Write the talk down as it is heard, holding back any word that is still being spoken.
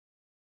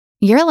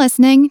You're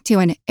listening to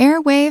an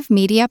Airwave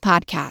Media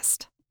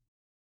Podcast.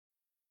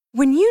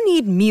 When you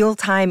need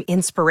mealtime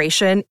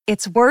inspiration,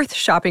 it's worth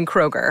shopping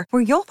Kroger,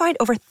 where you'll find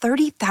over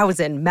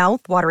 30,000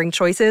 mouth-watering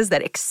choices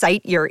that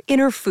excite your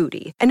inner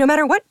foodie. And no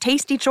matter what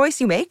tasty choice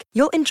you make,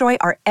 you'll enjoy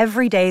our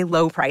everyday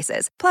low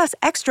prices, plus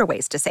extra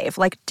ways to save,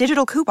 like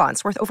digital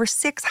coupons worth over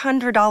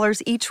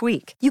 $600 each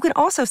week. You can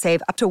also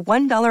save up to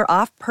 $1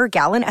 off per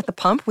gallon at the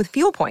pump with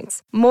fuel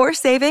points. More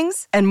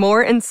savings and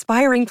more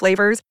inspiring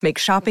flavors make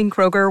shopping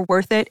Kroger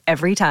worth it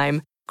every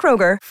time.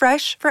 Kroger,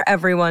 fresh for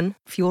everyone.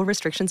 Fuel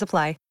restrictions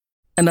apply.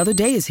 Another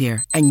day is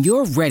here, and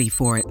you're ready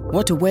for it.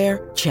 What to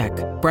wear? Check.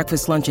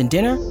 Breakfast, lunch, and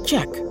dinner?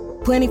 Check.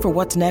 Planning for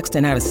what's next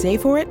and how to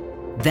save for it?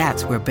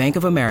 That's where Bank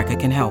of America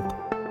can help.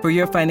 For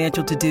your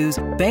financial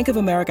to-dos, Bank of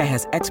America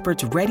has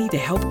experts ready to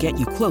help get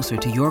you closer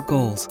to your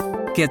goals.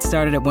 Get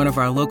started at one of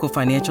our local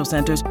financial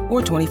centers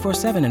or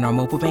 24/7 in our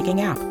mobile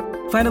banking app.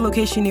 Find a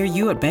location near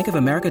you at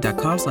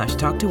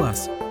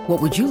bankofamerica.com/talktous.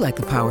 What would you like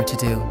the power to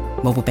do?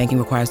 Mobile banking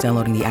requires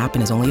downloading the app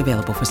and is only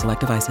available for select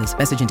devices.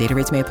 Message and data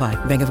rates may apply.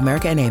 Bank of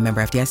America N.A., member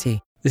FDIC.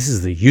 This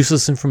is the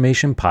Useless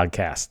Information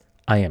Podcast.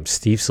 I am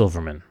Steve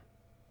Silverman.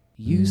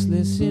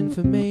 Useless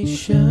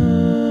information.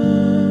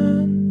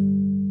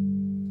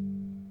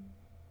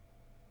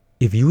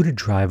 If you were to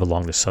drive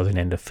along the southern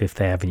end of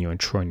Fifth Avenue in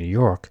Troy, New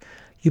York,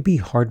 you'd be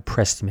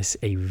hard-pressed to miss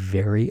a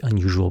very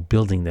unusual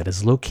building that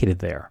is located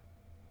there.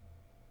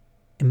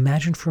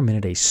 Imagine for a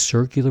minute a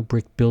circular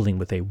brick building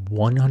with a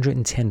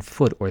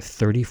 110-foot or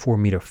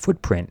 34-meter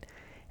footprint,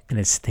 and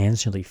it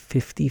stands nearly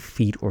 50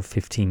 feet or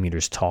 15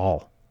 meters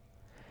tall.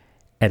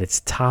 At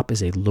its top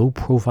is a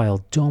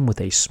low-profile dome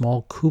with a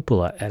small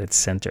cupola at its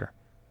center.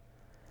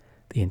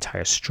 The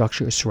entire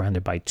structure is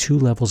surrounded by 2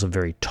 levels of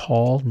very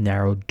tall,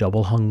 narrow,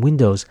 double-hung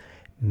windows,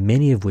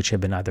 many of which have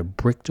been either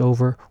bricked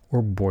over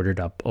or boarded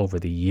up over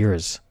the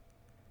years.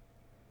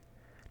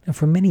 Now,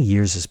 for many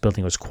years, this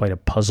building was quite a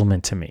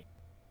puzzlement to me.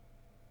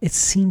 It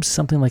seems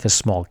something like a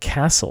small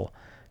castle,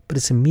 but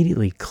it's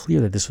immediately clear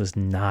that this was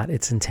not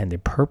its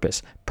intended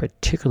purpose,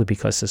 particularly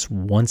because this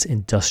once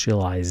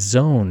industrialized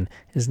zone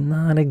is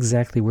not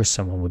exactly where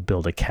someone would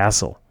build a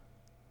castle.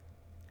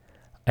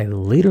 I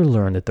later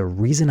learned that the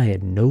reason I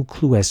had no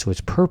clue as to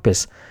its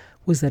purpose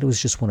was that it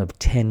was just one of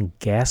 10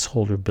 gas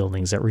holder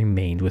buildings that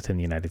remained within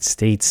the United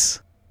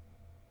States.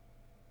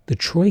 The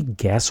Troy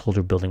Gas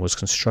Holder Building was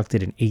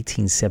constructed in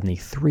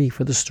 1873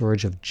 for the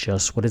storage of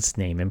just what its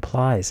name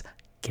implies,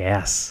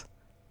 gas.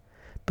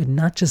 But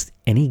not just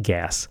any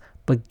gas,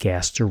 but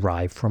gas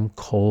derived from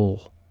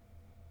coal.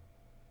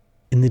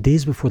 In the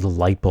days before the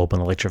light bulb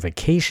and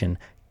electrification,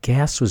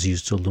 gas was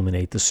used to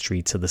illuminate the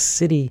streets of the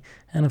city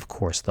and, of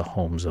course, the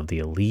homes of the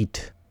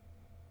elite.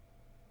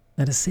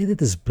 Now, to say that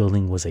this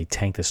building was a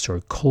tank that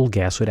stored coal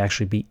gas would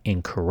actually be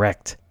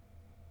incorrect.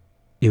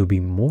 It would be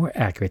more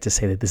accurate to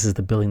say that this is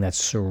the building that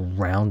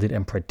surrounded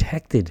and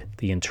protected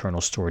the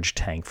internal storage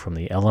tank from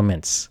the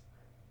elements.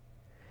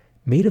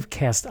 Made of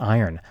cast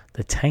iron,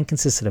 the tank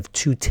consisted of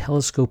 2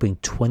 telescoping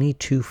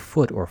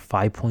 22-foot or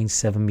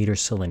 5.7-meter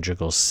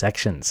cylindrical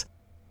sections.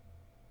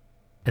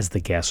 As the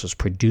gas was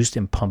produced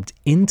and pumped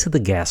into the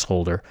gas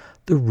holder,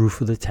 the roof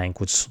of the tank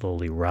would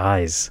slowly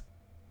rise.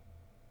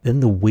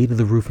 Then the weight of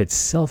the roof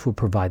itself would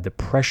provide the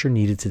pressure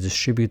needed to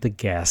distribute the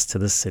gas to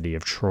the city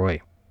of Troy.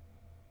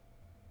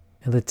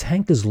 Now, the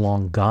tank is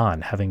long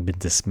gone, having been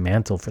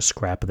dismantled for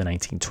scrap in the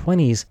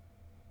 1920s,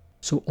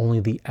 so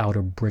only the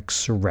outer brick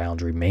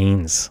surround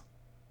remains.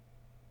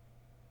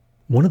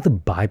 One of the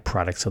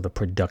byproducts of the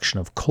production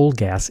of coal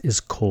gas is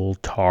coal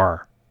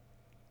tar.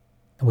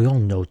 And we all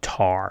know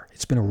tar.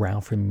 It's been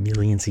around for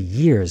millions of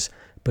years,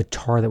 but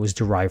tar that was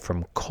derived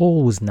from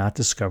coal was not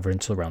discovered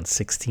until around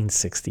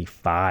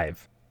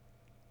 1665.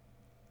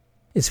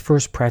 Its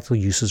first practical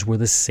uses were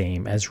the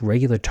same as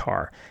regular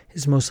tar. It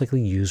is most likely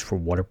used for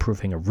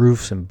waterproofing of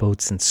roofs and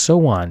boats and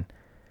so on.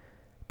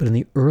 But in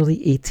the early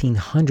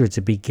 1800s,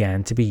 it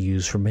began to be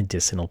used for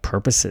medicinal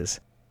purposes.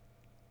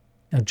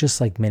 Now,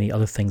 just like many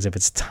other things of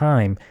its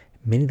time,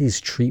 many of these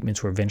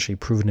treatments were eventually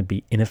proven to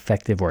be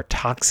ineffective or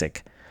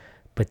toxic.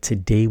 But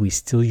today we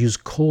still use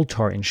coal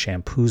tar in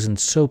shampoos and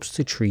soaps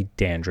to treat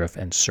dandruff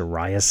and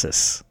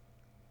psoriasis.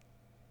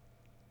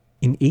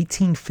 In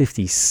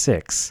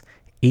 1856,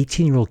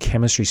 18-year-old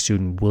chemistry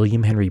student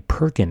William Henry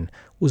Perkin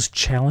was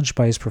challenged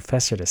by his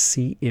professor to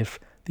see if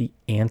the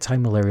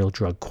anti-malarial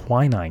drug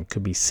quinine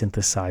could be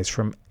synthesized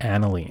from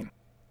aniline.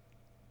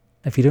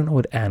 If you don't know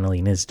what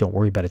aniline is, don't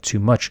worry about it too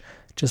much.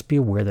 Just be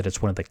aware that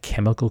it's one of the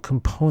chemical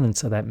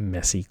components of that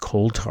messy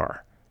coal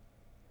tar.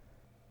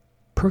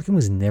 Perkin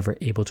was never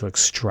able to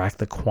extract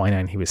the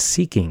quinine he was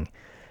seeking,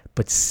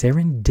 but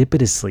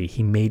serendipitously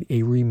he made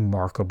a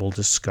remarkable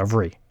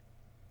discovery.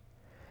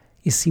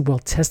 You see, while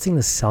testing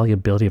the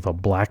solubility of a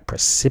black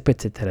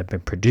precipitate that had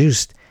been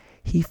produced,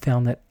 he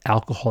found that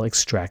alcohol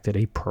extracted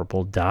a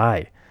purple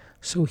dye,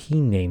 so he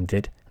named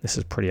it, this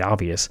is pretty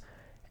obvious,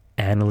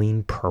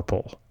 aniline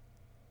purple.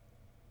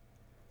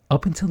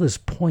 Up until this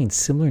point,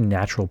 similar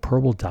natural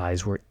purple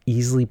dyes were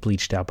easily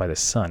bleached out by the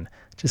sun.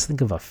 Just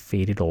think of a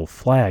faded old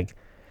flag.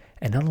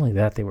 And not only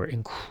that, they were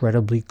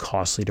incredibly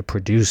costly to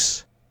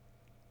produce.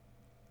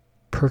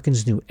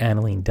 Perkins' new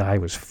aniline dye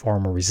was far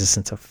more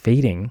resistant to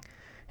fading.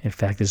 In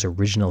fact, his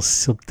original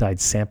silk-dyed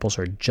samples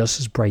are just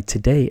as bright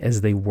today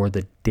as they were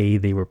the day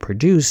they were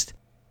produced,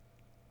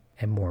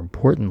 and more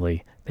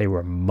importantly, they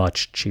were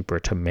much cheaper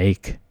to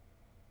make.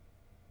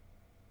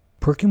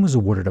 Perkin was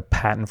awarded a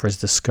patent for his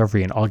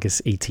discovery in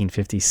August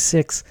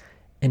 1856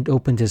 and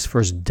opened his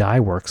first dye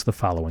works the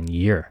following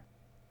year.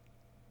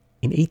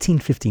 In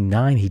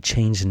 1859, he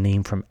changed the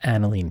name from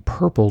aniline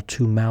purple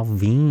to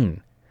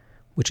Malvine,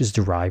 which is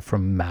derived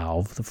from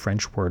mauve, the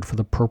French word for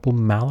the purple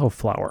mallow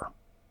flower.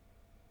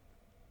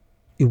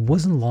 It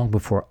wasn't long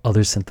before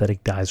other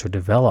synthetic dyes were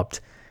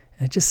developed,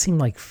 and it just seemed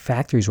like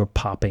factories were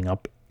popping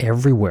up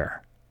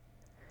everywhere.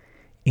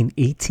 In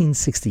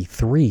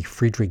 1863,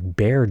 Friedrich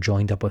Baer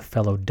joined up with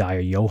fellow dyer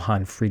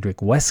Johann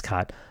Friedrich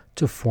Westcott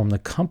to form the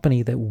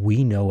company that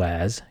we know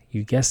as,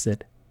 you guessed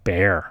it,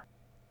 Baer.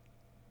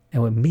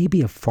 Now, it may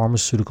be a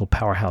pharmaceutical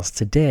powerhouse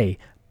today,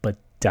 but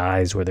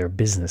dyes were their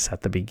business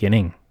at the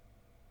beginning.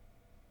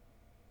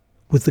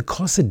 With the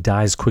cost of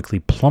dyes quickly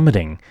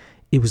plummeting,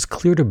 it was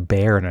clear to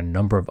Baer and a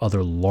number of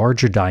other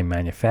larger dye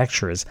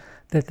manufacturers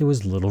that there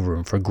was little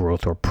room for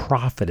growth or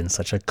profit in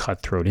such a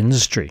cutthroat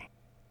industry.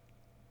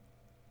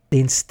 They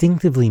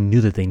instinctively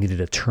knew that they needed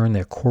to turn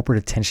their corporate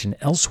attention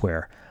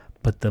elsewhere,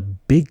 but the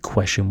big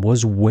question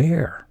was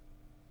where?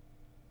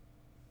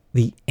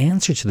 The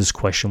answer to this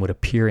question would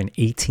appear in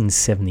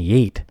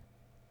 1878.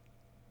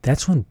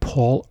 That's when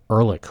Paul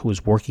Ehrlich, who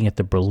was working at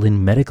the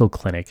Berlin Medical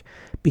Clinic,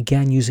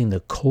 began using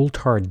the coal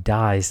tar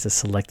dyes to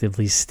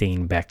selectively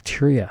stain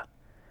bacteria.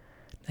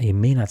 Now, you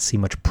may not see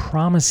much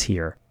promise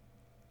here,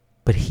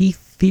 but he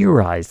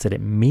theorized that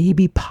it may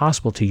be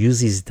possible to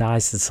use these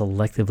dyes to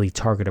selectively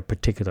target a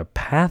particular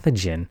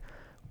pathogen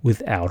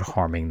without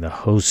harming the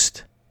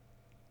host.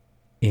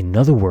 In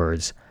other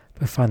words,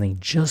 by finding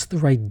just the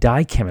right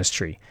dye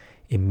chemistry,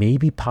 it may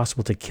be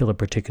possible to kill a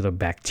particular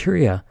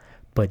bacteria,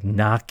 but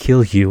not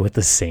kill you at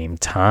the same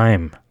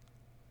time.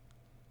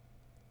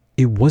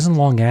 It wasn't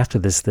long after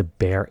this that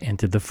Baer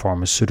entered the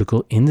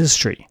pharmaceutical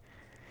industry.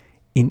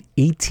 In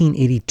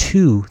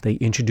 1882, they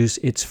introduced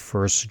its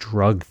first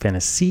drug,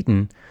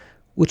 phenacetin,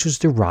 which was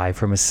derived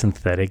from a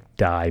synthetic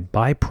dye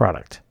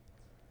byproduct.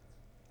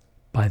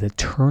 By the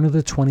turn of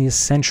the 20th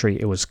century,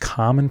 it was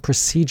common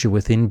procedure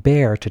within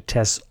Baer to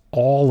test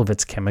all of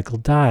its chemical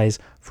dyes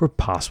for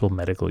possible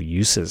medical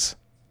uses.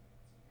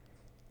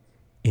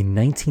 In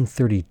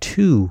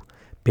 1932,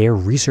 Bayer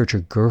researcher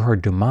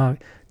Gerhard Dumas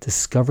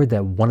discovered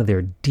that one of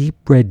their deep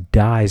red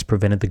dyes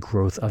prevented the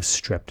growth of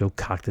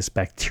Streptococcus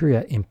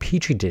bacteria in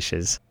petri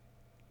dishes,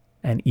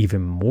 and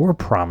even more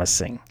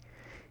promising,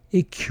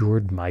 it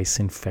cured mice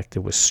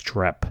infected with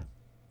strep.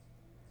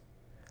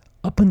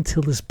 Up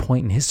until this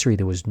point in history,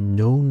 there was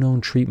no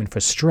known treatment for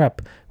strep,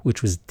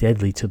 which was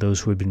deadly to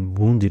those who had been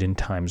wounded in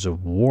times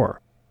of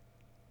war.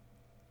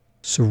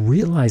 So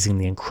realizing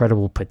the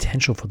incredible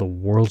potential for the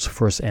world's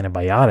first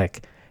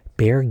antibiotic,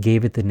 Bayer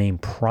gave it the name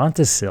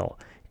Prontosil,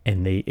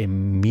 and they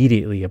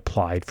immediately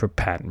applied for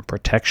patent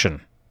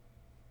protection.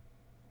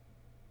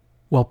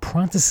 While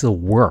Prontosil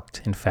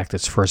worked, in fact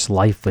its first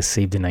life was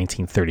saved in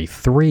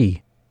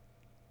 1933,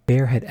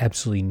 Bayer had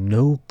absolutely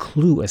no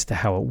clue as to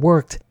how it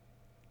worked,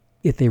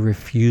 yet they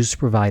refused to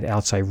provide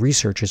outside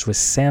researchers with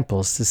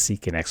samples to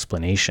seek an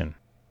explanation.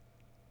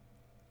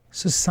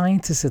 So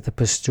scientists at the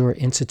Pasteur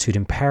Institute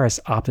in Paris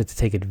opted to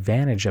take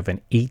advantage of an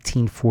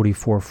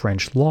 1844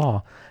 French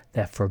law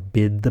that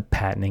forbid the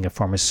patenting of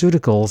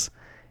pharmaceuticals,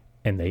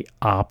 and they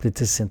opted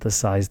to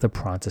synthesize the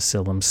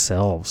Prontosil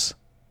themselves.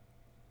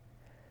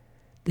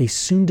 They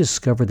soon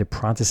discovered that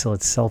Prontosil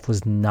itself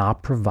was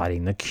not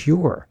providing the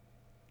cure.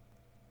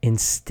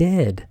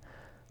 Instead,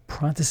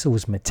 Prontosil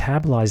was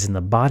metabolized in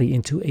the body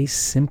into a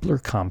simpler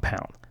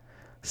compound,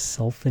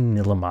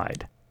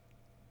 sulfanilamide.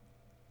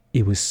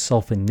 It was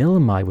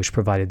sulfanilamide which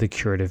provided the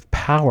curative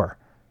power.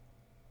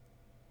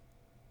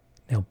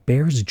 Now,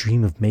 Bayer's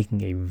dream of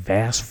making a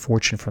vast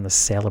fortune from the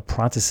sale of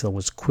Prontosil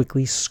was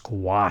quickly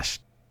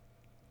squashed.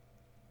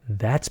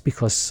 That's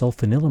because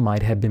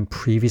sulfanilamide had been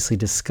previously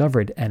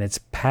discovered and its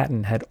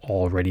patent had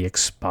already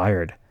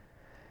expired.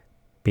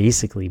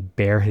 Basically,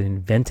 Bayer had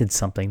invented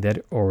something that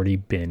had already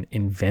been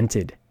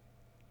invented.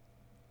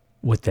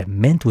 What that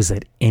meant was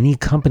that any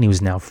company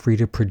was now free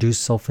to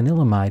produce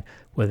sulfanilamide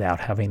without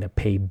having to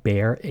pay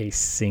Bayer a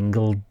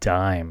single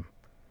dime.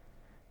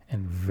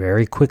 And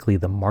very quickly,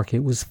 the market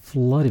was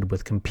flooded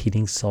with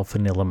competing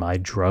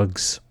sulfanilamide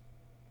drugs.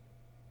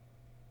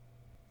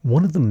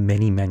 One of the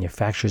many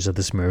manufacturers of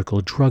this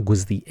miracle drug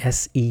was the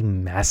S.E.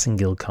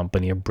 Massengill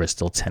Company of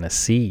Bristol,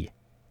 Tennessee.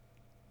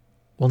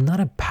 While not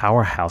a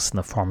powerhouse in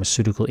the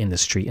pharmaceutical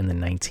industry in the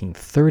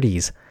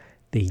 1930s,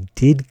 they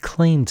did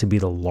claim to be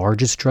the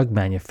largest drug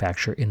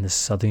manufacturer in the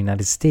southern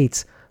United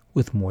States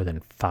with more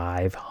than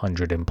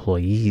 500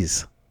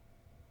 employees.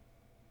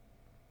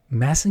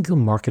 Massengill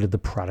marketed the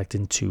product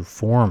in two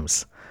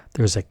forms.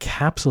 There was a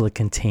capsule that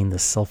contained the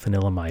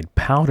sulfanilamide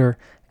powder,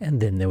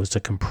 and then there was a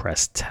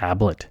compressed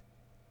tablet.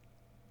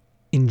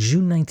 In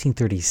June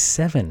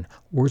 1937,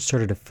 word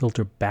started to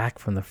filter back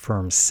from the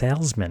firm's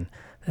salesmen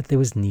that there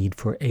was need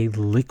for a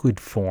liquid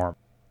form.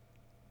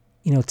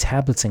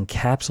 Tablets and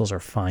capsules are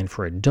fine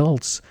for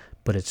adults,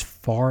 but it's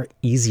far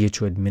easier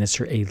to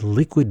administer a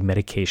liquid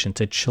medication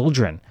to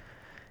children.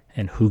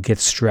 And who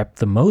gets strep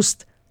the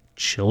most?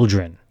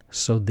 Children.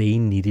 So they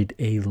needed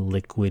a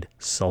liquid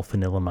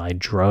sulfanilamide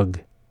drug.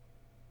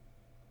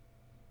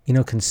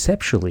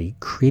 Conceptually,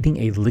 creating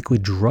a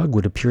liquid drug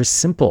would appear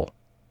simple.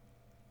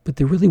 But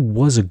there really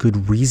was a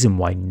good reason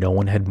why no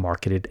one had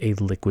marketed a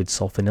liquid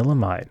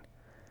sulfanilamide.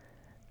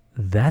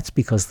 That's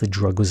because the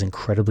drug was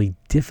incredibly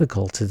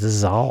difficult to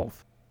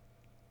dissolve.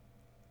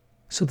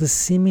 So the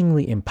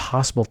seemingly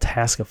impossible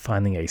task of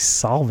finding a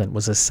solvent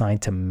was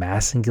assigned to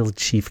Massengill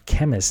chief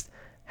chemist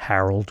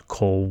Harold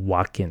Cole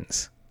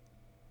Watkins.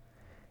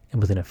 And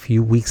within a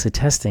few weeks of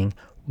testing,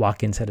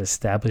 Watkins had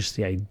established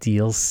the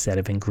ideal set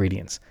of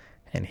ingredients.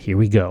 And here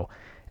we go.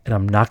 And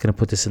I'm not going to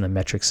put this in the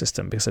metric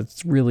system because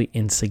it's really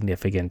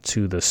insignificant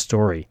to the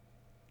story.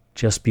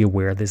 Just be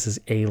aware this is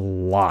a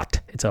lot.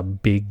 It's a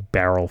big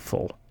barrel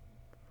full.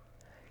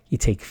 You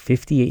take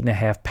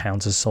 58.5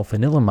 pounds of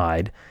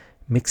sulfanilamide,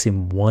 mix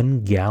in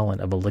 1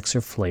 gallon of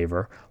elixir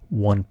flavor,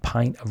 1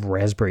 pint of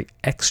raspberry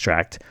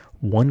extract,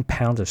 1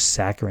 pound of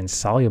saccharin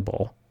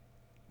soluble,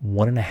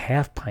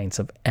 1.5 pints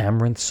of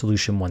amaranth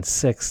solution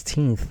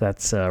 1/16,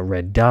 that's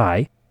red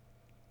dye,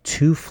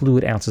 2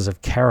 fluid ounces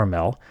of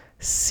caramel,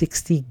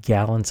 60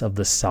 gallons of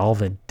the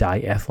solvent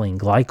diethylene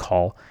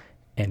glycol,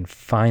 and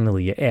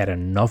finally you add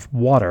enough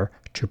water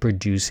to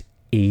produce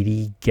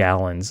 80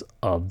 gallons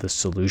of the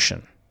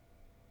solution.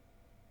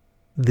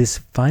 This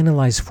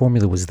finalized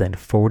formula was then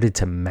forwarded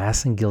to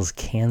Massengill's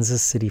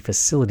Kansas City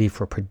facility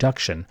for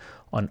production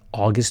on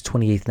August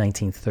 28,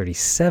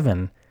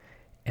 1937,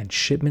 and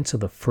shipments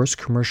of the first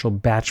commercial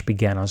batch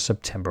began on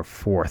September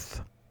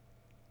 4th.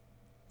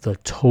 The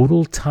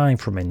total time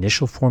from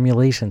initial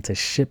formulation to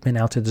shipment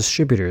out to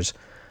distributors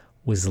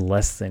was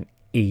less than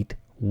 8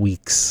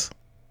 weeks.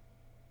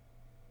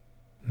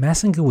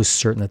 Massengill was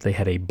certain that they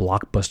had a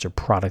blockbuster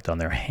product on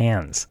their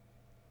hands.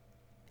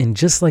 And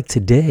just like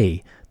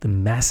today, the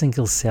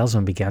Massengill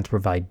salesman began to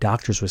provide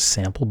doctors with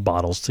sample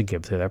bottles to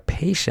give to their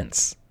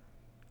patients.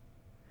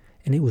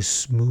 And it was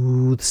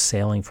smooth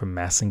sailing from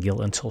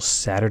Massengill until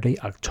Saturday,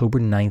 October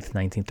 9th,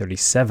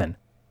 1937,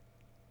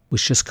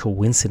 which just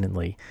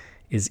coincidentally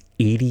is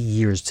 80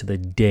 years to the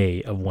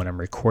day of when I'm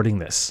recording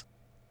this.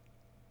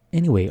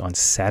 Anyway, on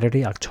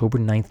Saturday, October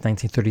 9th,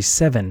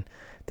 1937,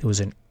 there was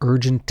an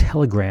urgent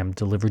telegram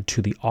delivered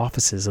to the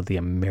offices of the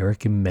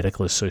American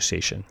Medical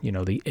Association,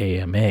 the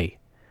AMA.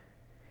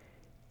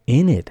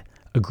 In it,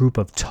 a group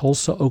of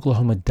Tulsa,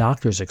 Oklahoma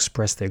doctors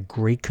expressed their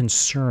great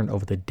concern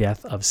over the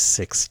death of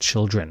 6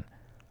 children.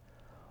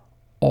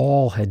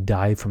 All had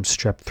died from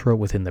strep throat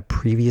within the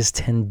previous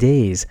 10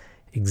 days,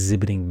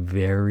 exhibiting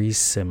very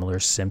similar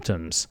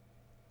symptoms.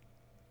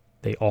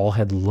 They all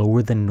had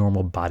lower than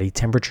normal body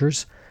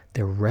temperatures,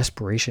 their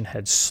respiration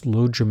had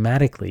slowed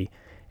dramatically,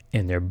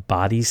 and their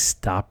bodies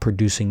stopped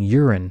producing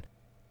urine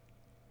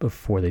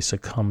before they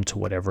succumbed to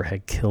whatever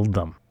had killed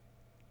them.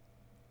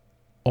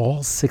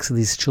 All 6 of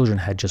these children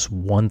had just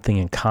one thing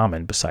in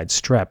common besides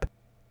strep.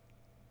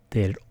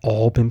 They had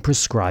all been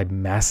prescribed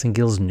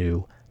Massengill's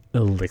new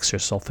elixir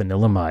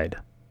sulfanilamide.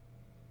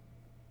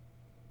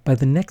 By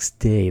the next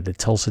day, the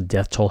Tulsa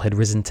death toll had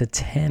risen to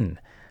 10.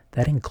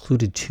 That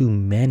included 2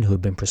 men who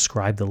had been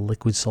prescribed the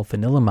liquid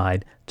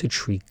sulfanilamide to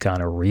treat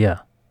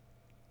gonorrhea.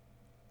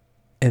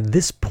 At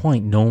this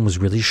point, no one was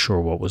really sure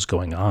what was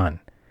going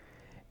on.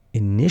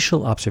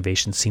 Initial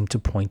observations seemed to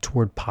point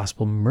toward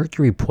possible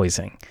mercury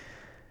poisoning,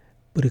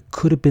 but it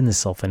could have been the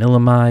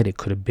sulfanilamide, it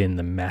could have been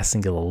the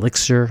Massengill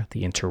elixir,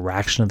 the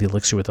interaction of the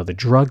elixir with other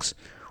drugs,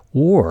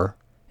 or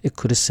it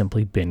could have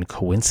simply been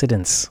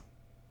coincidence.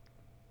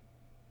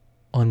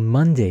 On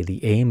Monday,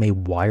 the AMA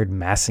wired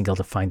Massengill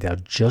to find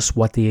out just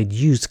what they had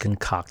used to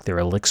concoct their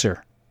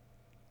elixir.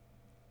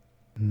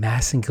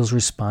 Massengill's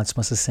response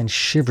must have sent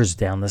shivers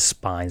down the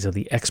spines of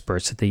the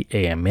experts at the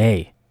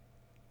AMA.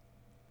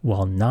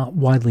 While not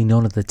widely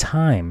known at the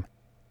time,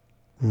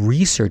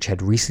 research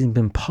had recently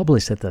been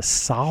published that the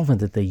solvent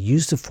that they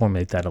used to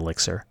formulate that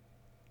elixir,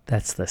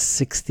 that's the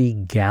 60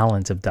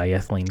 gallons of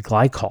diethylene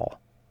glycol,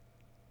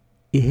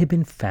 it had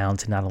been found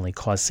to not only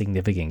cause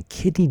significant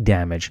kidney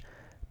damage,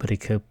 but it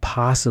could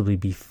possibly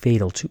be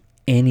fatal to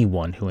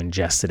anyone who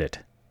ingested it.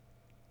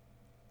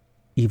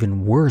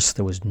 Even worse,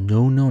 there was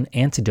no known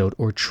antidote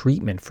or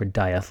treatment for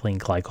diethylene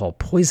glycol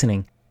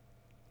poisoning,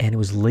 and it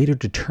was later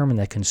determined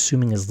that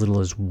consuming as little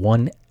as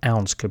 1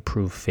 ounce could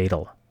prove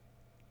fatal.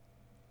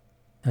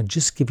 Now,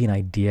 just to give you an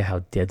idea how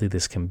deadly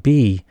this can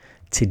be,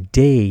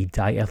 today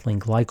diethylene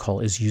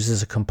glycol is used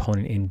as a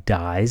component in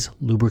dyes,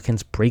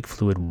 lubricants, brake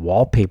fluid,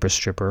 wallpaper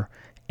stripper,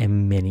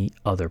 and many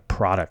other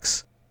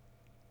products.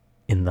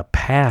 In the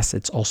past,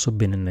 it's also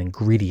been an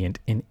ingredient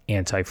in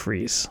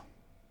antifreeze.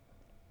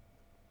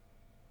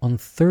 On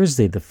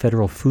Thursday, the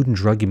Federal Food and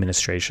Drug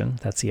Administration,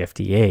 that's the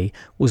FDA,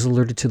 was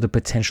alerted to the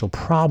potential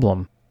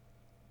problem,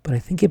 but I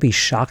think you'd be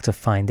shocked to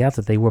find out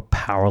that they were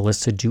powerless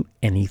to do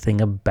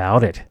anything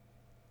about it.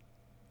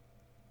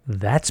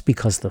 That's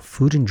because the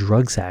Food and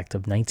Drugs Act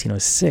of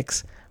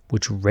 1906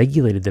 which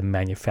regulated the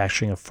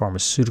manufacturing of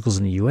pharmaceuticals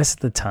in the US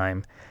at the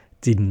time,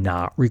 did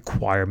not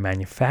require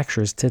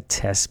manufacturers to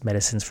test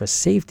medicines for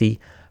safety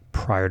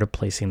prior to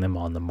placing them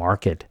on the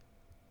market.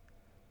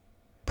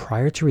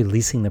 Prior to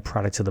releasing the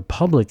product to the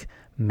public,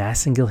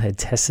 Massengill had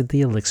tested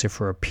the elixir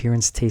for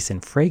appearance, taste,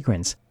 and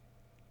fragrance,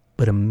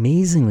 but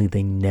amazingly,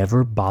 they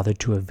never bothered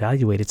to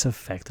evaluate its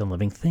effect on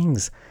living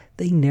things.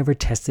 They never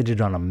tested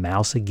it on a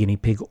mouse, a guinea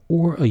pig,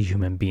 or a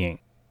human being.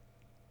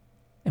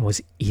 And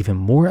what's even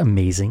more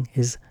amazing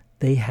is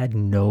they had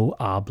no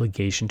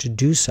obligation to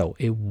do so.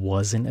 It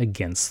wasn't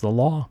against the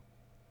law.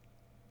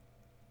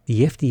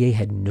 The FDA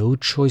had no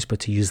choice but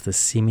to use the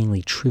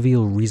seemingly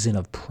trivial reason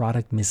of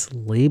product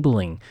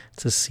mislabeling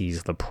to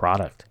seize the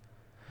product.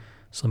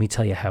 So let me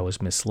tell you how it was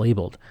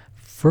mislabeled.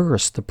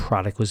 First, the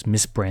product was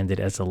misbranded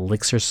as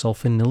elixir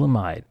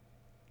sulfanilamide.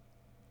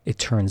 It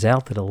turns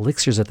out that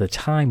elixirs at the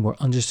time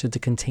were understood to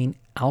contain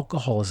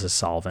alcohol as a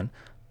solvent,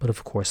 but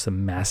of course the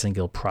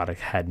Massengill product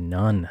had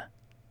none.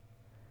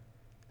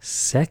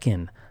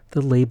 Second,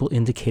 the label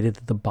indicated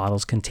that the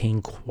bottles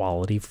contained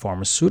quality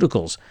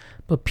pharmaceuticals,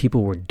 but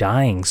people were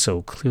dying,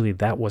 so clearly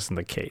that wasn't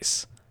the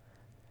case.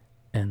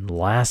 And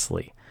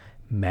lastly,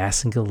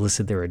 Massengill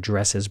listed their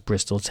address as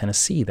Bristol,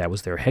 Tennessee. That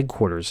was their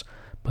headquarters,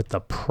 but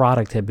the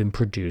product had been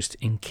produced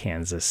in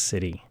Kansas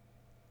City.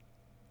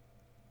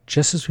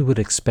 Just as we would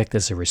expect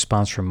as a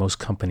response from most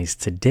companies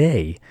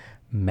today,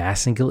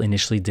 Massengill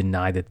initially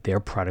denied that their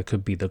product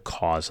could be the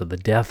cause of the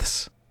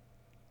deaths.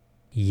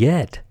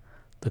 Yet,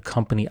 the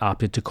company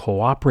opted to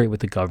cooperate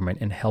with the government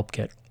and help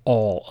get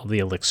all of the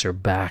elixir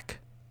back.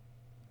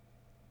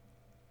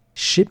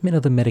 Shipment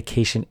of the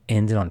medication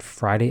ended on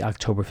Friday,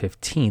 October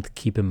 15th.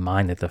 Keep in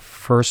mind that the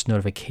first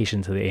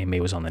notification to the AMA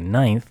was on the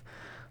 9th,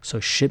 so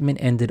shipment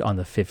ended on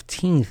the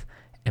 15th,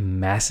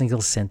 and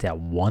Massengill sent out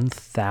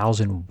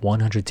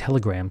 1,100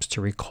 telegrams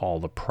to recall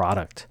the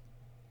product.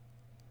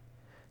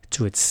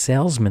 To its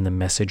salesman, the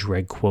message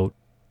read, quote,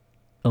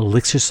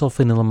 "Elixir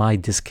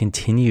sulfanilamide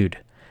discontinued.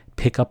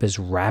 Pick up as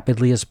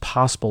rapidly as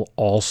possible,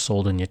 all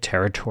sold in your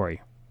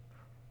territory."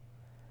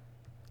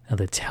 Now,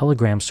 the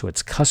telegrams to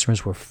its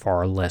customers were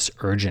far less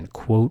urgent.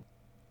 Quote,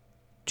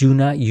 "Do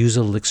not use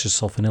elixir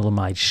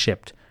sulfanilamide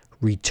shipped.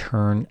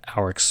 Return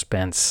our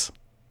expense."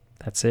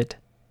 That's it.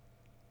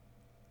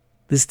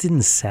 This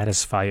didn't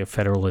satisfy a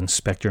federal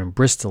inspector in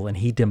Bristol, and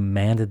he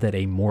demanded that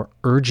a more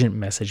urgent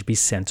message be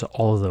sent to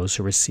all of those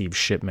who received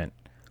shipment.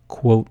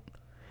 Quote,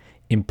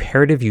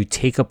 "Imperative you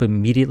take up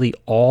immediately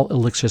all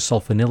elixir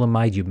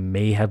sulfanilamide you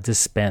may have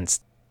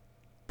dispensed.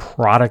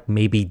 Product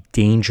may be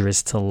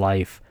dangerous to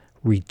life.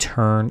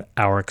 Return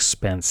our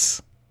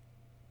expense."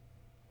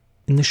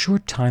 In the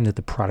short time that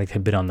the product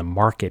had been on the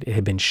market, it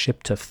had been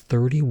shipped to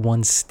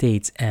 31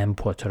 states and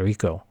Puerto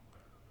Rico.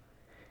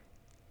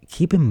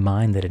 Keep in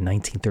mind that in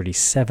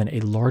 1937, a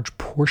large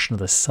portion of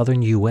the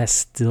southern U.S.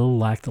 still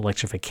lacked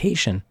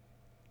electrification,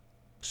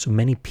 so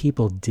many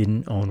people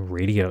didn't own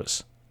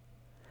radios.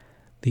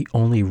 The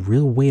only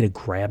real way to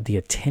grab the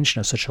attention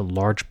of such a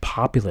large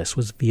populace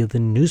was via the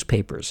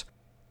newspapers,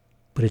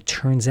 but it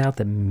turns out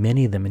that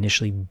many of them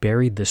initially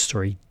buried this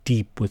story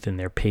deep within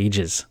their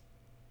pages.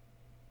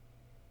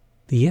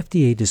 The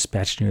FDA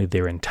dispatched nearly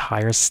their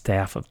entire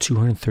staff of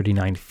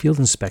 239 field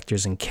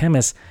inspectors and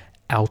chemists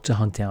out to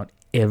hunt down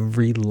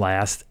every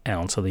last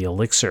ounce of the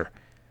elixir.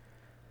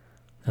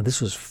 Now,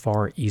 this was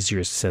far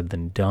easier said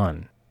than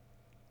done.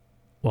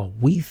 While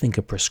we think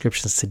of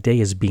prescriptions today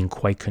as being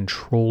quite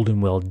controlled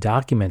and well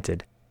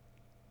documented,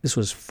 this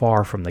was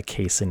far from the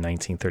case in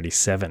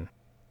 1937.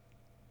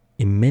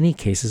 In many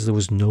cases, there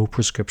was no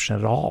prescription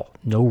at all.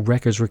 No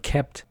records were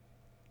kept.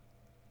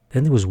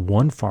 Then there was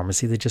one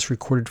pharmacy that just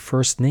recorded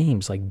first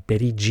names like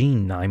Betty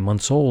Jean, 9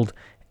 months old,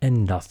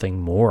 and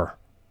nothing more.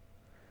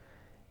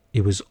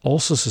 It was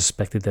also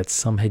suspected that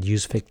some had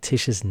used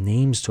fictitious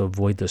names to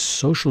avoid the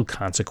social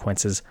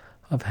consequences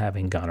of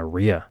having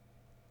gonorrhea.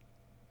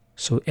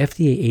 So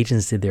FDA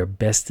agents did their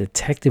best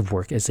detective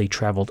work as they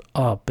traveled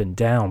up and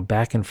down,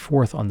 back and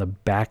forth on the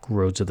back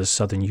roads of the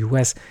southern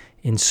U.S.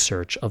 in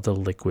search of the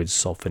liquid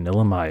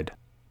sulfanilamide.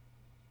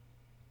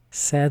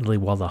 Sadly,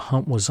 while the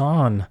hunt was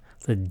on,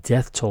 the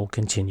death toll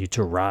continued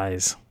to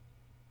rise.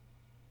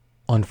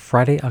 On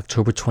Friday,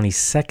 October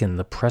 22nd,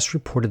 the press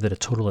reported that a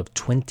total of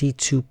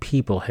 22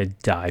 people had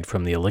died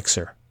from the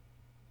elixir.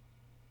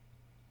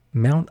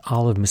 Mount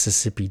Olive,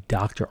 Mississippi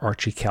Dr.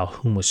 Archie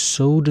Calhoun was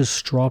so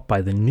distraught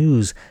by the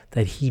news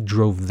that he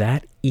drove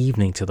that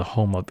evening to the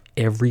home of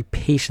every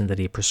patient that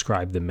he had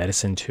prescribed the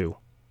medicine to.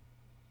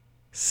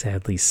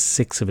 Sadly,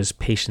 6 of his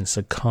patients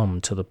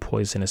succumbed to the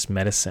poisonous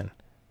medicine.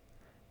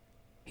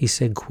 He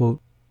said,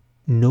 quote,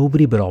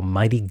 "Nobody but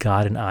Almighty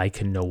God and I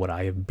can know what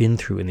I have been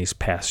through in these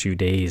past few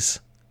days."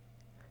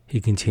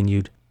 He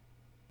continued,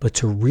 "But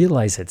to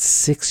realize that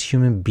 6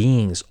 human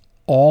beings,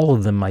 all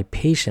of them my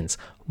patients,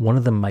 one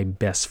of them my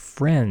best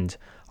friend,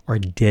 are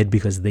dead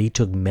because they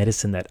took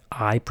medicine that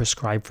I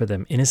prescribed for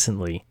them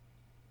innocently,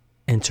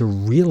 and to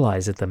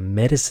realize that the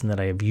medicine that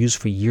I have used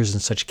for years in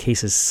such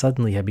cases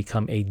suddenly had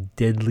become a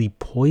deadly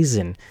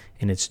poison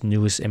in its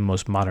newest and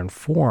most modern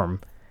form,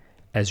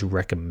 as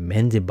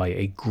recommended by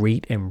a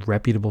great and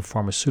reputable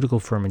pharmaceutical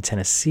firm in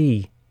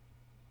Tennessee,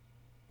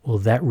 well,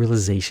 that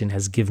realization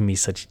has given me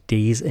such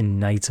days and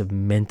nights of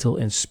mental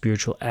and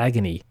spiritual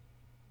agony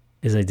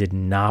as I did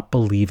not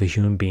believe a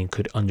human being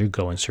could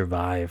undergo and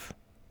survive.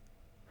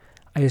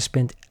 I have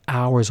spent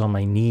hours on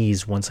my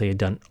knees once I had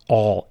done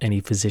all any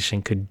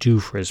physician could do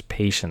for his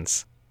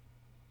patients.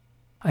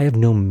 I have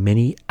known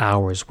many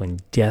hours when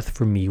death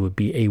for me would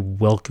be a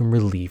welcome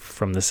relief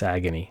from this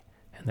agony.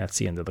 And that's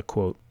the end of the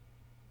quote.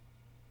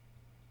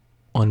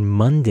 On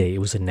Monday, it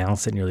was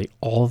announced that nearly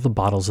all of the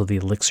bottles of the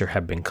elixir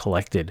had been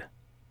collected.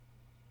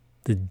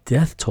 The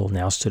death toll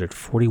now stood at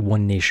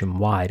 41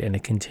 nationwide, and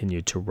it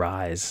continued to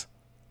rise.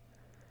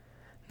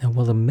 Now,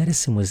 while the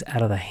medicine was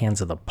out of the hands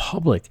of the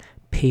public,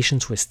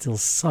 patients were still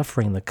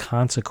suffering the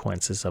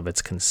consequences of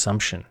its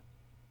consumption.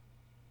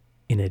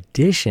 In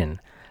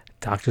addition,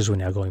 doctors were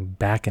now going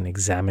back and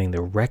examining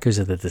the records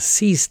of the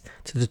deceased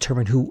to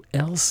determine who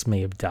else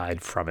may have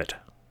died from it.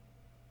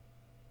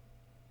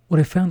 What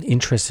I found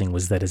interesting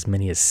was that as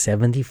many as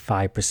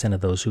 75%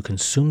 of those who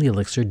consumed the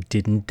elixir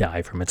didn't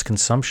die from its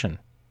consumption.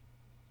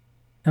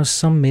 Now,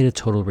 some made a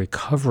total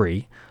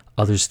recovery,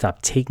 others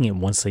stopped taking it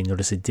once they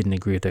noticed it didn't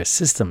agree with their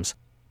systems.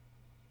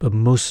 But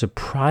most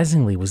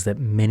surprisingly was that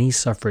many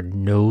suffered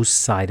no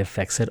side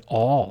effects at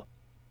all.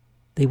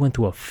 They went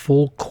through a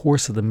full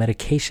course of the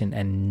medication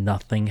and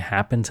nothing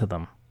happened to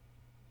them.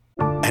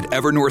 At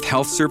Evernorth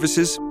Health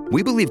Services,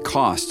 we believe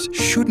costs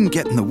shouldn't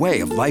get in the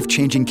way of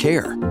life-changing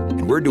care,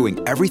 and we're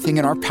doing everything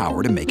in our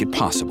power to make it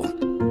possible.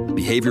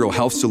 Behavioral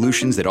health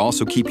solutions that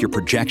also keep your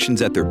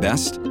projections at their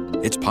best?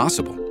 It's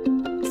possible.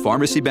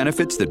 Pharmacy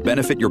benefits that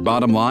benefit your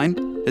bottom line?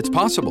 It's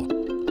possible.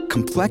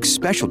 Complex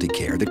specialty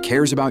care that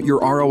cares about your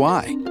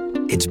ROI?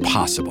 It's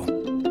possible.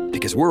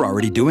 Because we're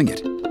already doing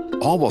it.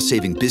 All while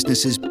saving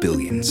businesses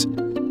billions.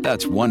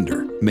 That's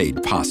Wonder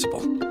made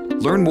possible.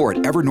 Learn more at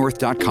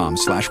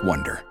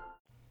evernorth.com/wonder.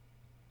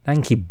 I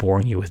can keep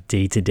boring you with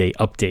day-to-day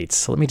updates,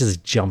 so let me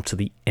just jump to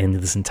the end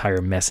of this entire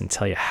mess and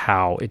tell you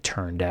how it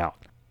turned out.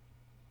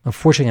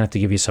 Unfortunately, I'm going to have to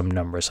give you some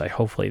numbers, so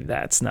hopefully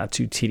that's not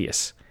too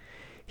tedious.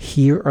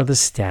 Here are the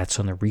stats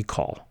on the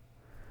recall.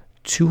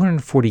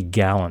 240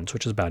 gallons,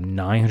 which is about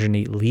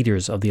 908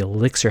 liters of the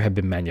elixir, had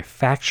been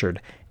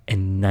manufactured,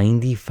 and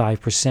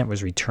 95%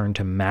 was returned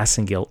to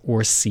Massengill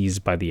or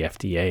seized by the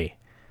FDA.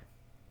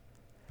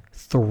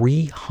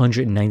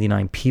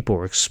 399 people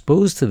were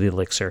exposed to the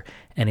elixir,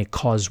 and it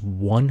caused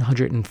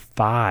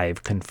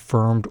 105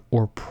 confirmed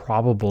or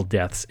probable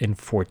deaths in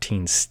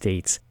 14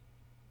 states.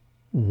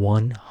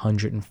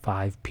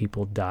 105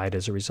 people died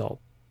as a result.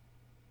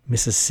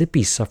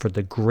 Mississippi suffered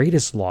the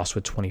greatest loss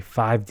with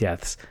 25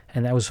 deaths,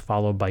 and that was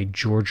followed by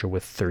Georgia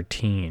with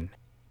 13.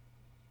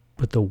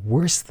 But the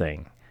worst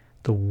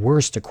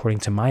according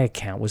to my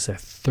account, was that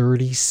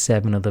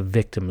 37 of the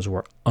victims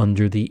were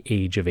under the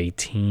age of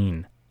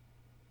 18.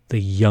 The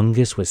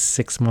youngest was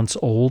 6 months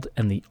old,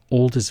 and the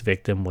oldest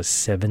victim was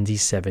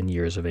 77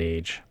 years of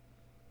age.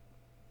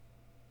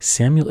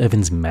 Samuel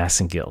Evans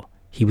Massengill,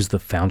 he was the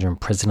founder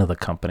and president of the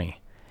company.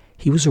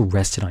 He was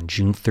arrested on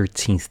June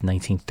 13,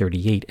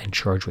 1938, and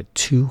charged with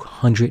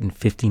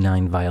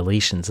 259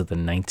 violations of the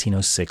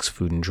 1906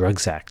 Food and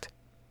Drugs Act.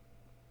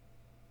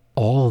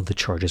 All of the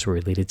charges were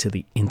related to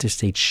the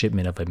interstate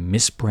shipment of a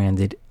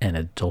misbranded and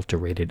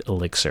adulterated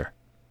elixir.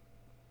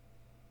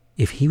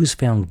 If he was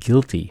found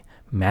guilty,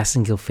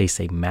 Massengill faced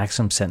a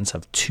maximum sentence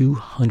of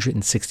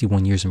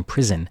 261 years in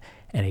prison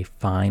and a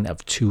fine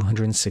of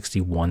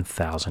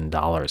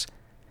 $261,000.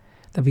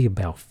 That'd be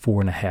about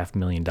 $4.5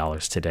 million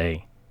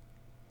today.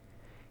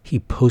 He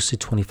posted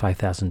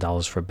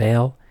 $25,000 for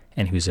bail,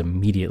 and he was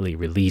immediately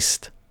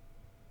released.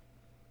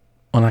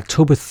 On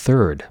October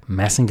 3rd,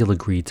 Massengill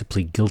agreed to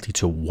plead guilty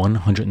to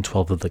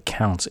 112 of the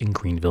counts in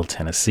Greenville,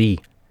 Tennessee.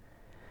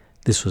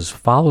 This was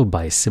followed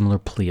by a similar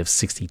plea of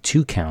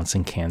 62 counts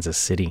in Kansas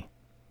City.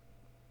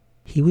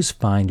 He was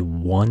fined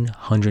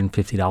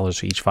 $150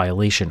 for each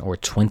violation, or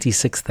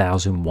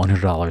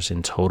 $26,100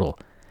 in total.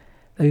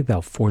 That'd be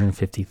about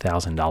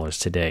 $450,000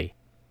 today.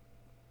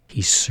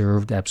 He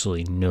served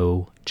absolutely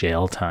no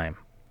jail time.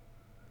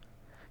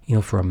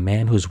 For a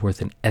man who's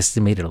worth an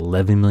estimated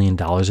 $11 million in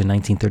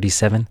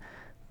 1937,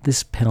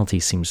 this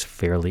penalty seems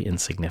fairly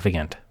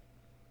insignificant.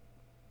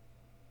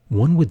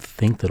 One would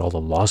think that all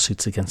the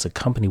lawsuits against the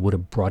company would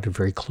have brought it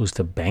very close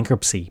to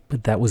bankruptcy,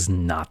 but that was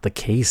not the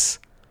case.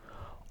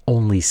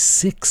 Only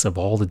 6 of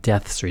all the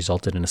deaths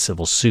resulted in a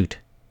civil suit.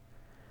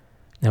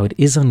 Now, it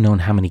is unknown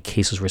how many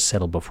cases were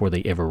settled before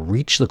they ever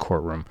reached the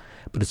courtroom,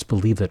 but it's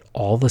believed that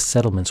all the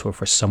settlements were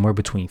for somewhere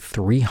between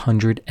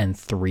 $300 and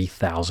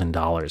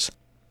 $3,000.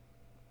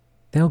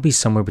 That would be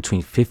somewhere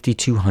between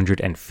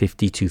 $5,200 and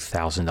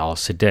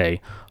 $52,000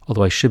 today,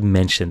 although I should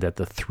mention that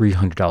the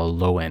 $300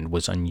 low end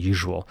was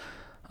unusual.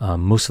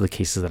 Most of the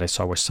cases that I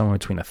saw were somewhere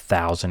between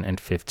 $1,000 and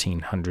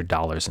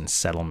 $1,500 in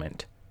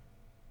settlement.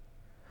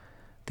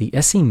 The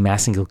S.E.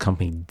 Massengill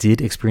Company did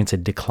experience a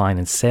decline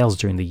in sales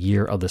during the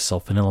year of the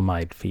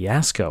sulfanilamide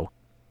fiasco,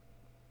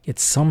 yet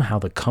somehow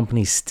the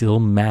company still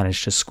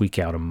managed to squeak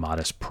out a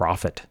modest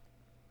profit.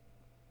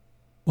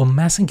 Well,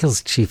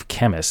 Massengill's chief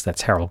chemist,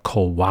 that's Harold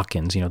Cole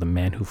Watkins, the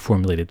man who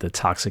formulated the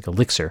toxic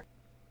elixir,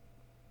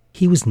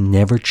 he was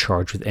never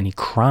charged with any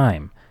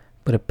crime,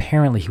 but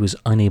apparently he was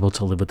unable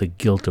to live with the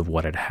guilt of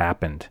what had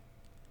happened.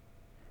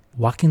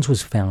 Watkins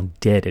was found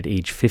dead at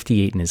age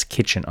 58 in his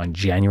kitchen on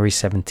January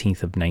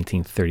 17th of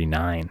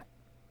 1939.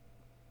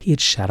 He had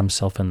shot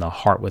himself in the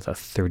heart with a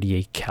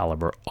 .38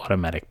 caliber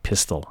automatic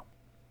pistol.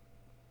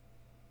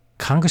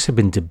 Congress had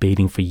been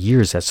debating for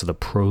years as to the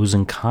pros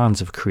and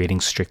cons of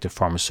creating stricter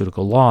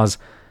pharmaceutical laws,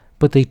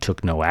 but they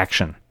took no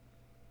action.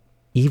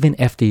 Even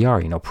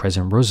FDR,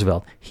 President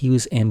Roosevelt, he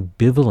was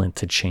ambivalent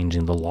to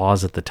changing the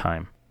laws at the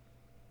time.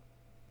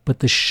 But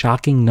the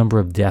shocking number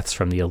of deaths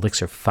from the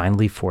elixir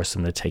finally forced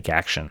them to take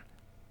action.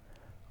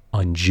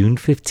 On June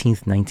 15,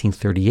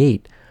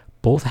 1938,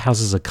 both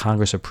houses of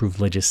Congress approved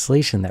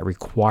legislation that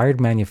required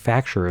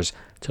manufacturers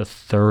to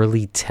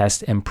thoroughly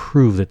test and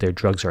prove that their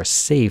drugs are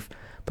safe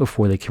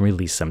before they can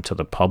release them to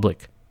the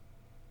public.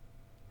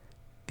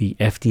 The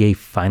FDA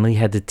finally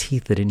had the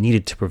teeth that it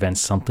needed to prevent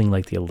something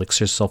like the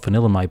elixir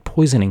sulfanilamide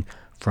poisoning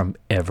from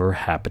ever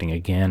happening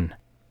again.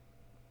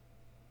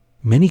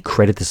 Many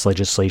credit this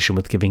legislation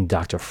with giving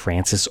Dr.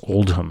 Frances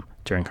Oldham,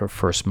 during her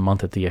first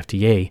month at the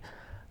FDA,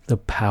 the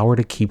power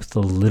to keep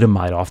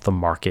thalidomide off the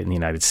market in the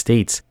United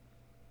States,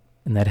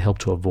 and that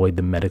helped to avoid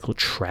the medical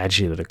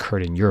tragedy that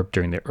occurred in Europe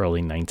during the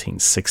early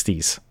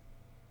 1960s.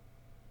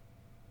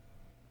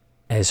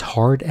 As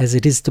hard as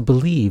it is to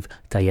believe,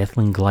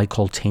 diethylene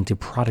glycol-tainted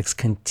products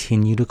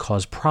continue to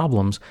cause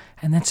problems,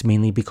 and that's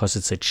mainly because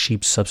it's a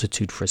cheap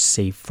substitute for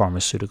safe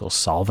pharmaceutical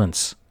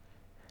solvents.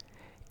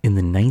 In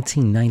the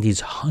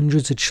 1990s,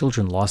 hundreds of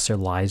children lost their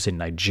lives in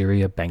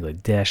Nigeria,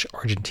 Bangladesh,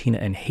 Argentina,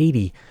 and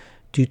Haiti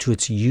due to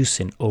its use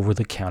in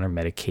over-the-counter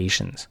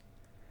medications.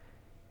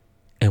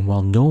 And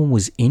while no one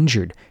was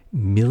injured,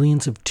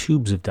 millions of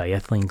tubes of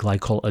diethylene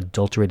glycol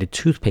adulterated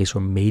toothpaste were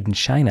made in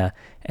China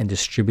and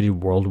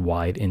distributed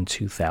worldwide in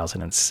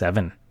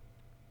 2007.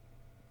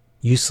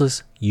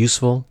 Useless,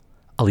 useful,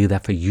 I'll leave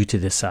that for you to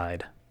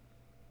decide.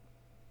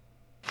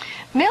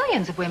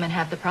 Millions of women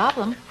have the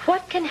problem.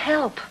 What can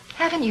help?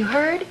 Haven't you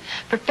heard?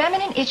 For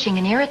feminine itching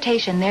and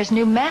irritation, there's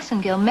new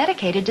Massengill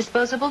medicated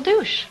disposable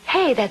douche.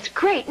 Hey, that's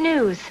great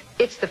news.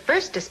 It's the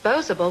first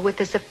disposable with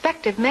this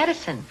effective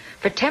medicine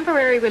for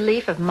temporary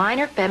relief of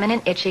minor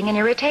feminine itching and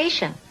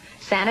irritation.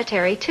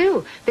 Sanitary,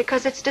 too,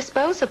 because it's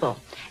disposable.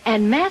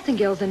 And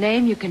Massengill's a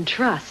name you can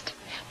trust.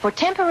 For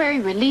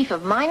temporary relief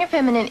of minor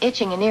feminine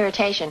itching and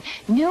irritation,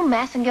 new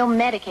Massengill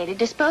medicated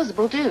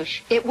disposable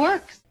douche. It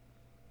works.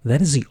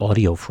 That is the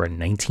audio for a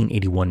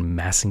 1981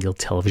 Massengill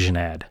television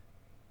ad.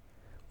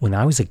 When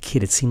I was a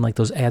kid, it seemed like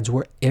those ads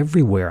were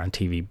everywhere on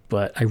TV,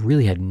 but I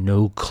really had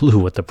no clue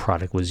what the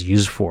product was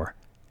used for.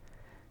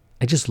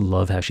 I just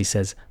love how she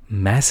says,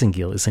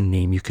 Massengill is a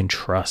name you can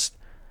trust.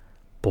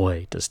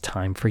 Boy, does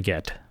time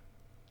forget.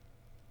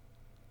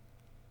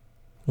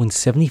 When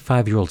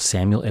 75-year-old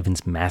Samuel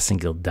Evans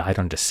Massengill died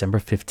on December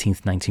 15,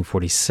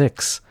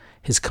 1946,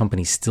 his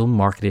company still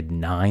marketed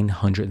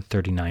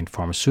 939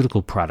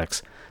 pharmaceutical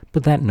products,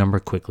 but that number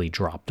quickly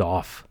dropped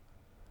off.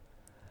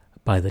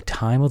 By the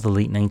time of the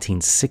late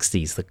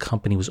 1960s, the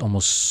company was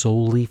almost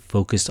solely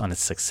focused on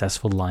its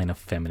successful line of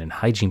feminine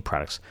hygiene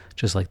products,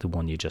 just like the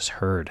one you just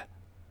heard.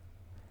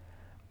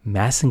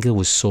 Massengill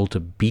was sold to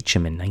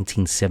Beecham in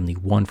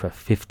 1971 for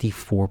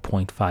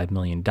 $54.5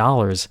 million,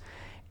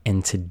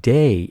 and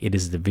today it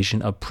is a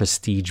division of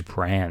Prestige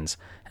Brands,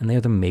 and they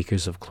are the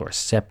makers of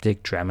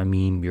Chloraseptic,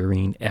 Dramamine,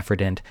 Murine,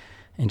 Efferdent,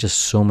 and just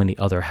so many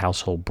other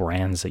household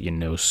brands that you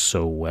know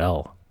so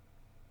well.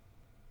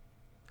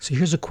 So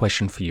here's a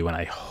question for you, and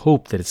I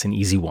hope that it's an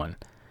easy one.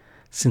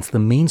 Since the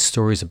main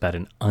story is about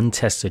an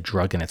untested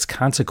drug and its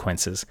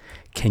consequences,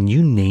 can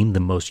you name the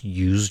most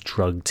used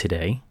drug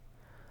today?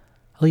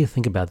 I'll let you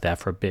think about that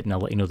for a bit, and I'll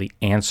let you know the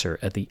answer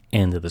at the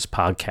end of this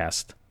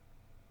podcast.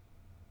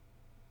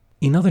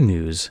 In other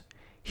news,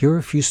 here are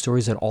a few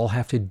stories that all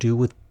have to do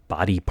with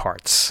body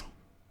parts.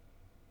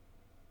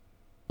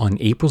 On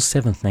April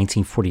 7,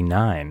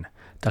 1949,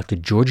 Dr.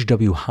 George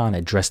W. Hahn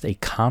addressed a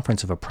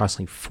conference of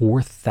approximately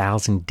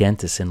 4,000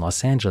 dentists in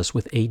Los Angeles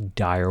with a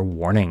dire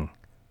warning.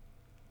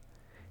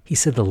 He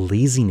said the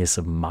laziness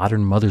of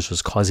modern mothers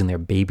was causing their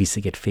babies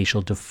to get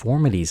facial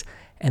deformities,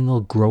 and they'll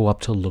grow up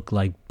to look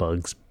like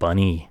Bugs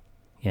Bunny.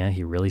 Yeah,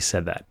 he really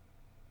said that.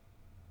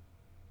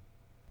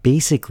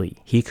 Basically,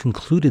 he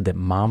concluded that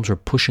moms were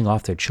pushing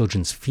off their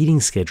children's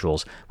feeding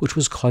schedules, which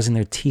was causing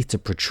their teeth to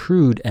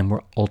protrude and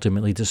were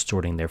ultimately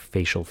distorting their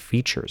facial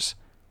features.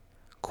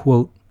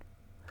 Quote,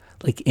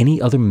 like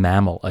any other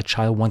mammal, a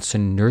child wants to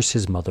nurse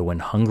his mother when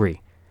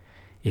hungry.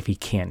 If he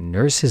can't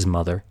nurse his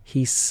mother,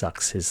 he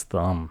sucks his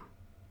thumb.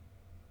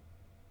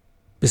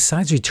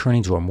 Besides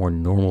returning to a more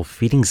normal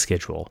feeding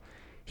schedule,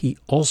 he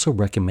also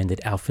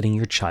recommended outfitting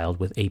your child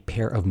with a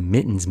pair of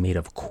mittens made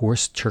of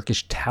coarse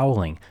Turkish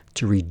toweling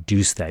to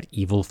reduce that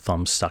evil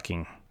thumb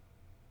sucking.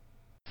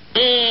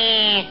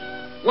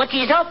 What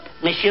is up,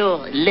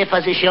 Monsieur Le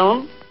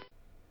Physician?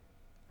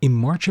 In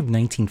March of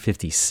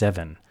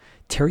 1957,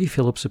 Terry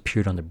Phillips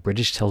appeared on the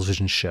British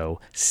television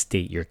show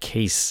State Your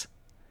Case.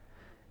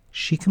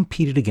 She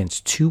competed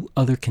against two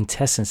other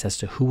contestants as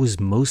to who was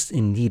most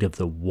in need of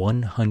the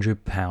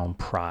 100-pound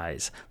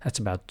prize. That's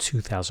about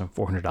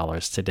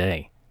 $2,400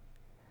 today.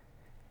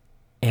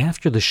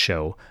 After the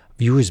show,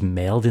 viewers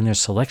mailed in their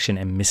selection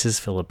and Mrs.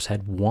 Phillips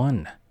had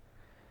won.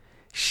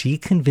 She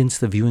convinced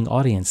the viewing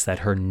audience that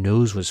her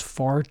nose was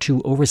far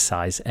too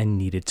oversized and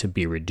needed to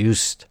be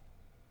reduced.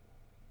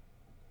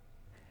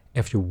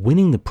 After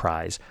winning the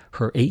prize,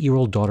 her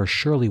 8-year-old daughter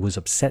Shirley was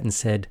upset and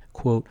said,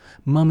 quote,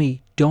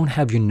 "Mommy, don't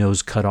have your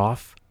nose cut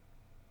off."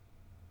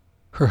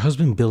 Her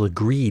husband Bill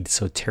agreed,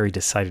 so Terry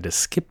decided to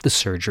skip the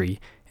surgery,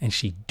 and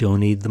she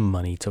donated the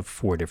money to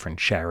 4 different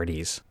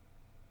charities.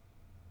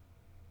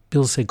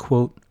 Bill said,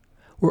 quote,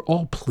 "We're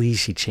all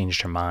pleased she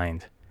changed her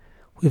mind.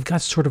 We've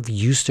got sort of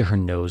used to her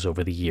nose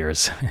over the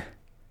years."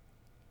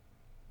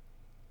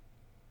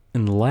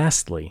 And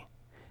lastly,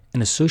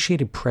 an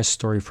Associated Press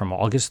story from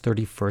August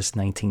 31st,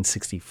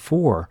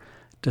 1964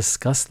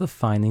 discussed the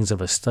findings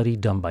of a study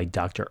done by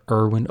Dr.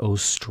 Erwin O.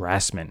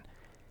 Strassman.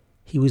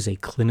 He was a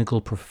clinical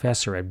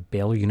professor at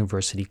Baylor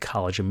University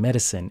College of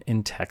Medicine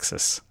in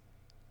Texas.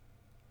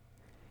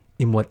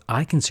 In what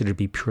I consider to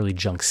be purely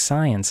junk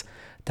science,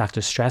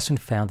 Dr. Strassman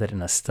found that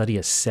in a study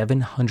of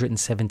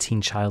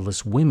 717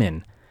 childless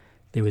women,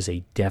 there was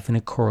a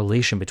definite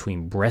correlation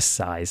between breast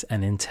size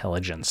and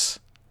intelligence.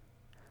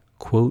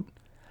 Quote,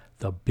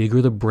 "The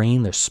bigger the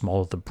brain, the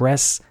smaller the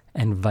breasts,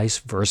 and vice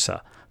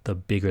versa. The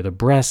bigger the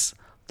breasts,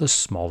 the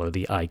smaller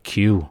the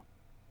IQ."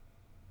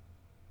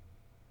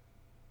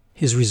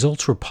 His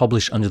results were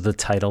published under the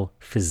title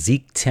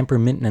Physique,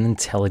 Temperament, and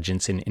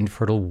Intelligence in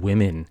Infertile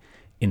Women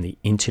in the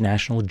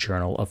International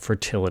Journal of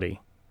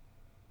Fertility.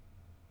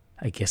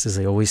 I guess, as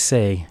I always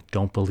say,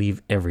 don't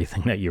believe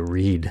everything that you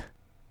read.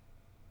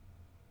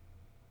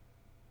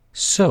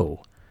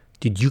 So,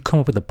 did you come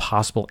up with a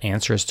possible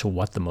answer as to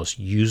what the most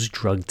used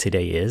drug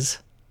today is?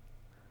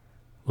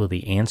 Well,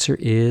 the answer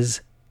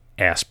is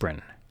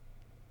aspirin.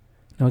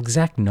 Now,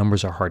 exact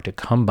numbers are hard to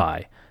come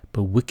by,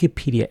 but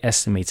Wikipedia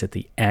estimates that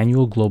the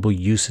annual global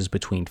use is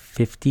between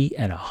 50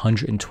 and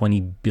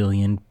 120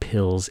 billion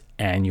pills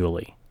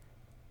annually.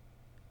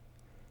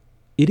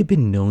 It had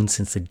been known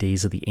since the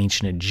days of the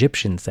ancient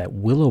Egyptians that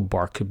willow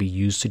bark could be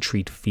used to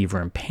treat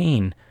fever and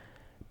pain,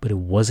 but it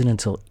wasn't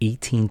until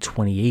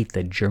 1828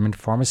 that German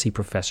pharmacy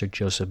professor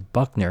Joseph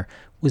Buchner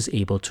was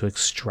able to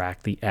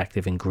extract the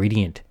active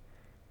ingredient.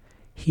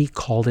 He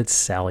called it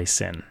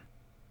salicin.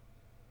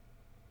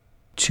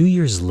 2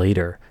 years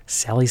later,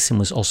 salicin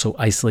was also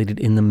isolated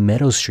in the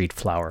meadow street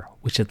flower,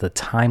 which at the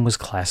time was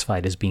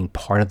classified as being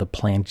part of the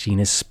plant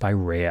genus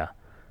Spirea.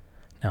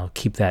 Now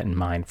keep that in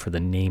mind for the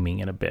naming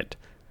in a bit.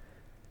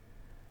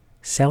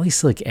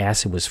 Salicylic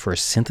acid was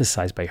first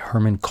synthesized by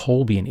Hermann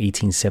Kolbe in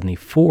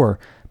 1874,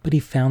 but he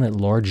found that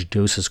large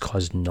doses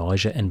caused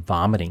nausea and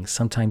vomiting,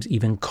 sometimes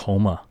even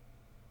coma.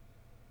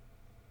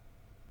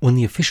 When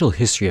the official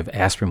history of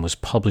aspirin was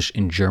published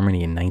in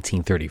Germany in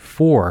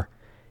 1934,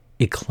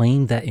 it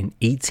claimed that in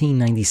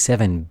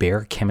 1897,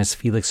 Bayer chemist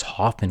Felix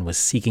Hoffmann was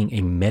seeking a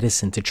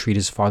medicine to treat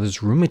his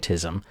father's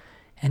rheumatism,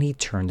 and he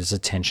turned his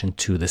attention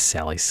to the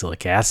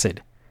salicylic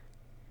acid.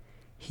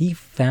 He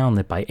found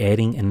that by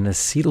adding an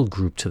acetyl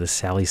group to the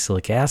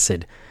salicylic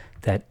acid,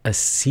 that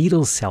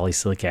acetyl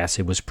salicylic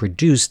acid was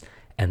produced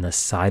and the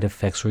side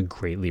effects were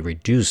greatly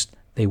reduced.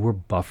 They were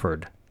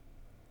buffered.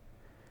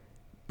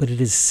 But it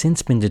has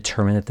since been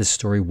determined that this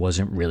story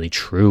wasn't really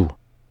true.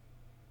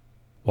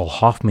 While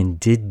Hoffmann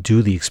did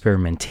do the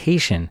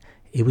experimentation,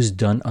 it was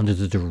done under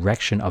the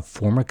direction of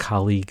former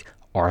colleague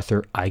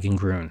Arthur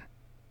Eigengruen.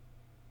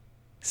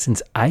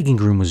 Since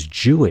Eigengruen was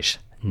Jewish,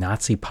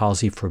 Nazi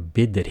policy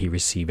forbid that he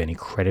receive any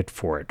credit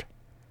for it.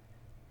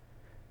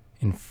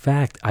 In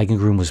fact,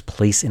 Eigengruen was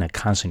placed in a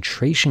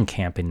concentration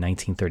camp in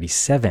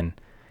 1937,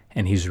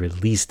 and he was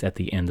released at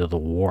the end of the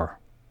war.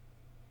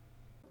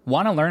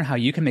 Want to learn how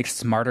you can make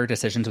smarter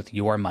decisions with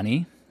your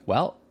money?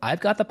 Well, I've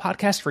got the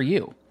podcast for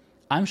you.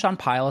 I'm Sean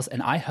Piles,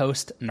 and I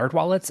host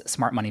NerdWallet's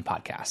Smart Money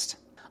Podcast.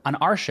 On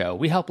our show,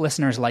 we help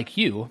listeners like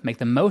you make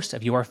the most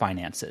of your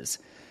finances.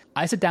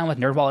 I sit down with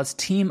NerdWallet's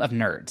team of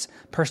nerds,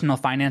 personal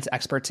finance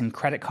experts in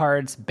credit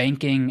cards,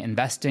 banking,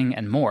 investing,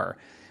 and more.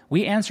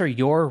 We answer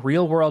your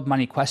real-world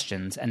money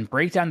questions and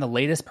break down the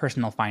latest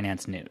personal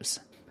finance news.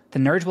 The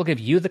nerds will give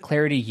you the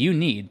clarity you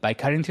need by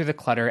cutting through the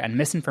clutter and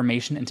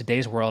misinformation in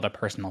today's world of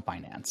personal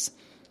finance.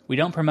 We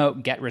don't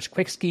promote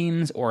get-rich-quick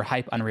schemes or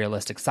hype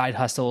unrealistic side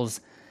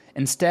hustles.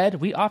 Instead,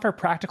 we offer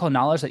practical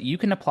knowledge that you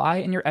can apply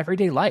in your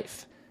everyday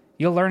life.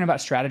 You'll learn about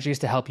strategies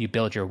to help you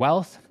build your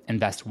wealth,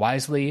 invest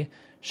wisely,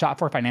 shop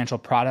for financial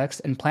products,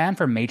 and plan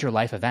for major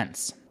life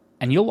events.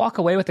 And you'll walk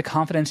away with the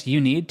confidence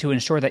you need to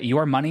ensure that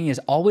your money is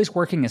always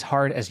working as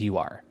hard as you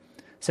are.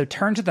 So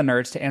turn to the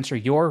nerds to answer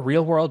your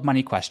real-world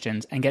money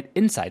questions and get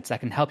insights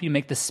that can help you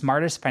make the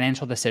smartest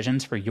financial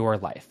decisions for your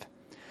life.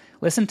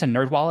 Listen to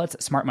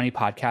NerdWallet's Smart Money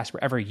Podcast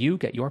wherever you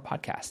get your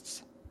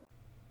podcasts.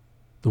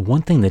 The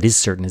one thing that is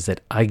certain is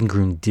that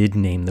Eigengruen did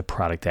name the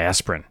product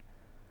aspirin.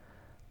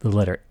 The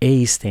letter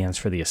A stands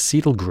for the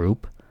acetyl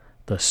group,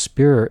 the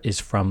spir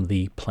is from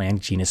the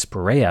plant genus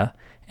Spirea,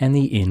 and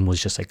the in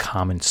was just a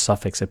common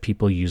suffix that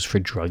people used for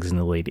drugs in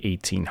the late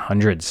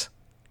 1800s.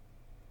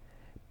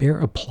 Bayer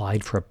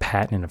applied for a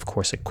patent, and of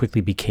course it quickly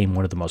became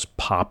one of the most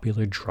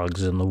popular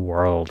drugs in the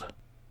world.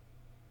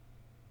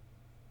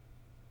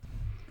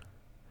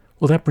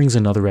 Well, that brings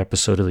another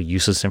episode of the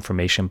Useless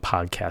Information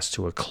Podcast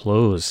to a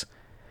close.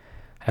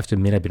 I have to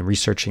admit, I've been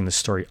researching the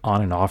story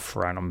on and off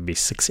for around maybe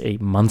 6 to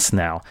 8 months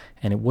now,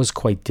 and it was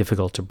quite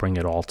difficult to bring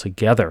it all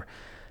together.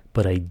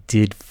 But I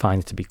did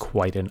find it to be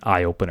quite an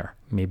eye-opener.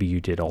 Maybe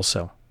you did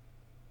also.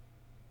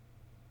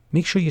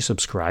 Make sure you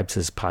subscribe to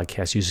this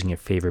podcast using your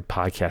favorite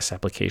podcast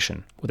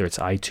application, whether it's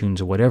iTunes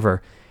or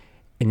whatever,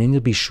 and then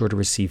you'll be sure to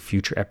receive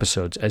future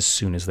episodes as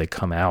soon as they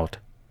come out.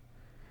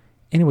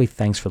 Anyway,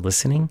 thanks for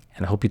listening,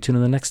 and I hope you tune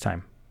in the next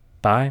time.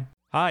 Bye.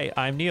 Hi,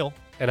 I'm Neil.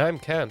 And I'm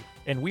Ken.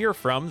 And we are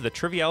from the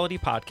Triviality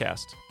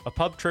Podcast, a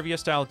pub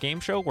trivia-style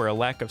game show where a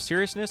lack of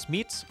seriousness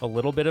meets a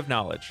little bit of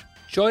knowledge.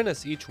 Join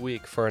us each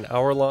week for an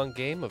hour-long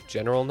game of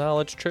general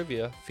knowledge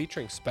trivia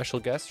featuring special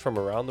guests from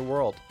around the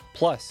world,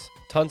 plus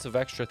tons of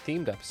extra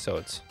themed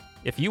episodes.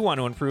 If you want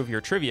to improve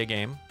your trivia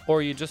game,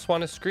 or you just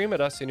want to scream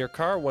at us in your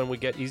car when we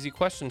get easy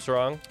questions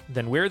wrong,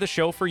 then we're the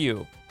show for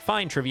you.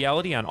 Find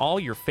Triviality on all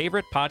your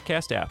favorite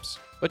podcast apps.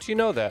 But you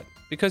know that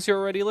because you're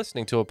already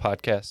listening to a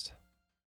podcast.